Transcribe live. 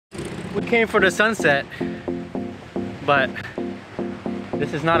We came for the sunset, but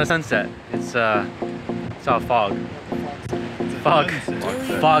this is not a sunset. It's all fog.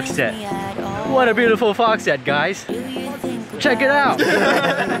 Fog set. What a beautiful fog set, guys. Check it out.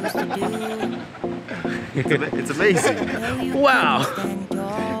 It's amazing. Wow.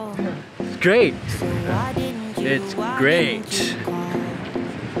 It's great. It's great.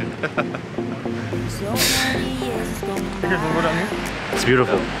 It's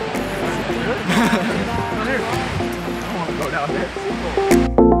beautiful.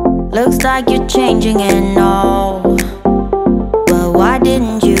 Looks like you're changing and all, but why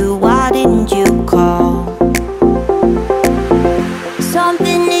didn't you call?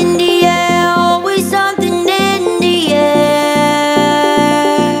 Something in the air, always something in the air.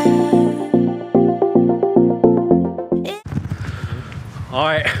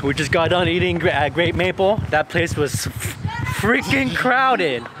 Alright, we just got done eating at Great Maple. That place was freaking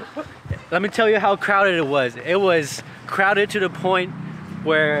crowded. Let me tell you how crowded it was. It was crowded to the point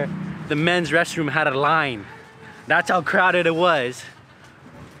where the men's restroom had a line. That's how crowded it was.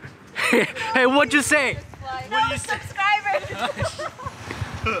 Hey, what'd you say? What do you say?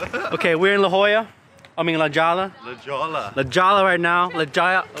 Okay, we're in La Jolla. I mean La Jolla. La Jolla. La Jolla right now. La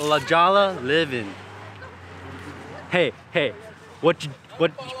Jolla living. Hey, what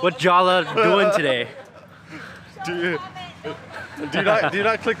Jolla doing today? Do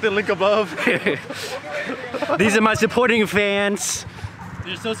not click the link above. These are my supporting fans.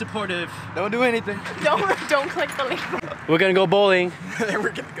 You're so supportive. Don't do anything. Don't click the link. We're gonna go bowling.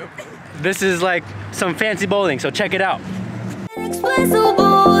 We're gonna go. This is like some fancy bowling, so check it out. Inexplicable,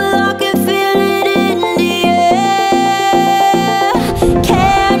 I can feel it in the air.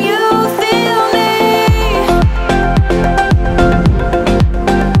 Can you feel me?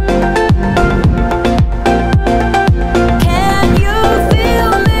 Can you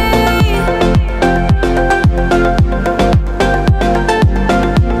feel me?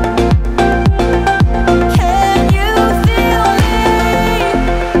 Can you feel me?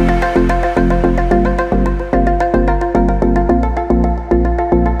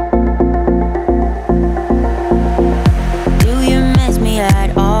 Do you miss me at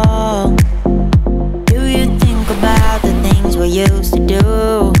all? Do you think about the things we used to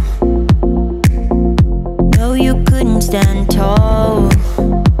do? No, you couldn't stand tall.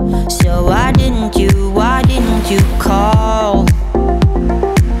 So why didn't you call?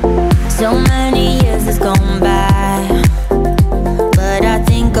 So many years has gone by, but I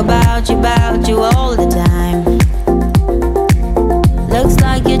think about you all the time. Looks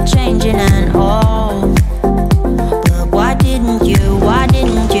like you're changing and all, but why didn't you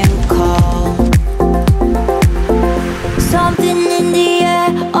call? Something in the air,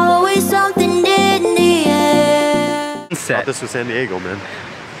 always something in the air. Thought this was San Diego, man.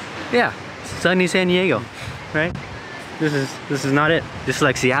 Yeah, sunny San Diego, right? This is not it. This is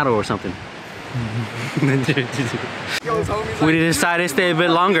like Seattle or something. We decided to stay a bit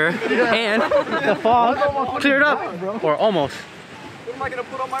longer, and the fog cleared up, or almost. What am I gonna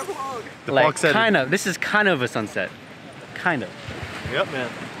put on my vlog? Like kind of. This is kind of a sunset, kind of. Yep, man.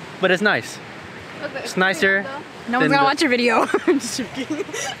 But it's nice. It's nicer. No one's gonna watch your video. I'm just joking.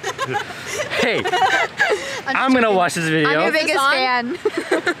 Hey, I'm gonna watch this video. I'm your biggest fan.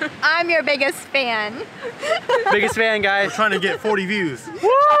 I'm your biggest fan. Biggest fan, guys. We're trying to get 40 views.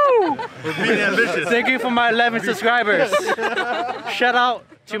 Woo! We're being ambitious. Thank you for my 11 subscribers. Shout out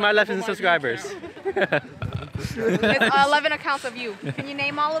to my 11 subscribers. With 11 accounts of you. Can you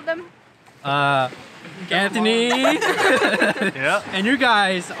name all of them? Anthony. Yeah. And you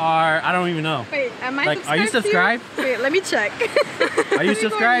guys are, I don't even know. Wait, am I Like, subscribed? are you subscribed? To you? Wait, let me check. Are you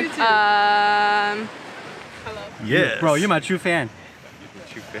subscribed? Yes. Bro, you're my true fan.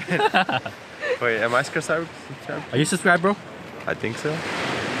 Wait, am I subscribed? Are you subscribed, bro? I think so.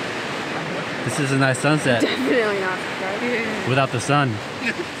 This is a nice sunset Definitely not subscribed. without the sun.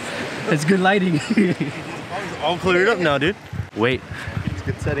 It's good lighting. All cleared up now, dude. Wait. It's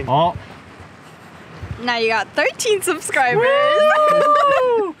good setting. Oh. Now you got 13 subscribers.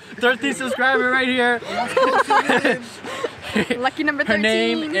 Woo! 13 subscriber right here. Lucky number 13. Her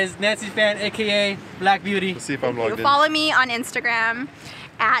name is Nancy Fan, aka Black Beauty. Let's see if I'm logged in. Follow me on Instagram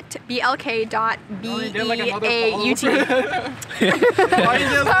at blk.beaut.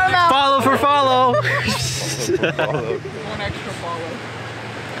 Follow for follow. One extra follow.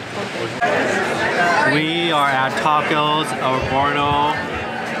 We are at Tacos Alborno.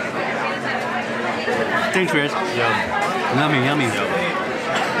 Thanks, Rich. Yummy, yummy.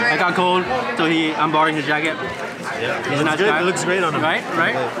 I got cold, so I'm borrowing his jacket. Yeah. He's a nice guy. It looks great on him. Right?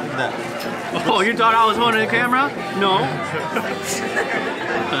 Yeah. Oh, you thought I was holding the camera? No.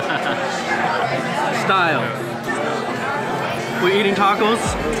 style. We're eating tacos.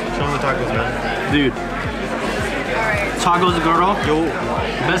 Show them the tacos, man. Dude, Tacos Gordo. Yo,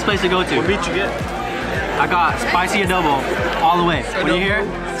 Best place to go to. what meat you get? I got spicy adobo all the way. When you hear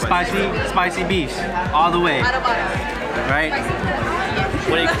spicy beef all the way, right?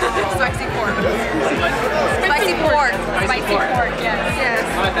 What do you, Spicy pork. Spicy pork. Spicy pork. Yes.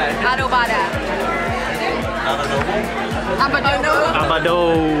 Adobada. abado.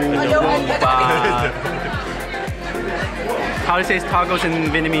 How do you say tacos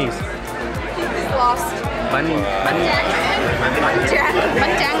in Vietnamese? Lost. Bánh Bánh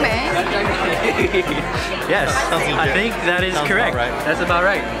mẹ. Yes, I think that is Sounds correct. about right. That's about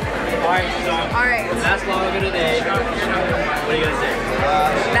right. All right. Last vlog of the day. What are you gonna say?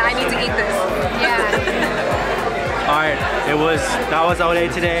 Now I need to eat this. Yeah. All right, that was our day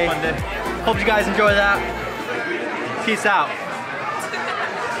today. Hope you guys enjoyed that. Peace out.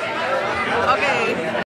 Okay.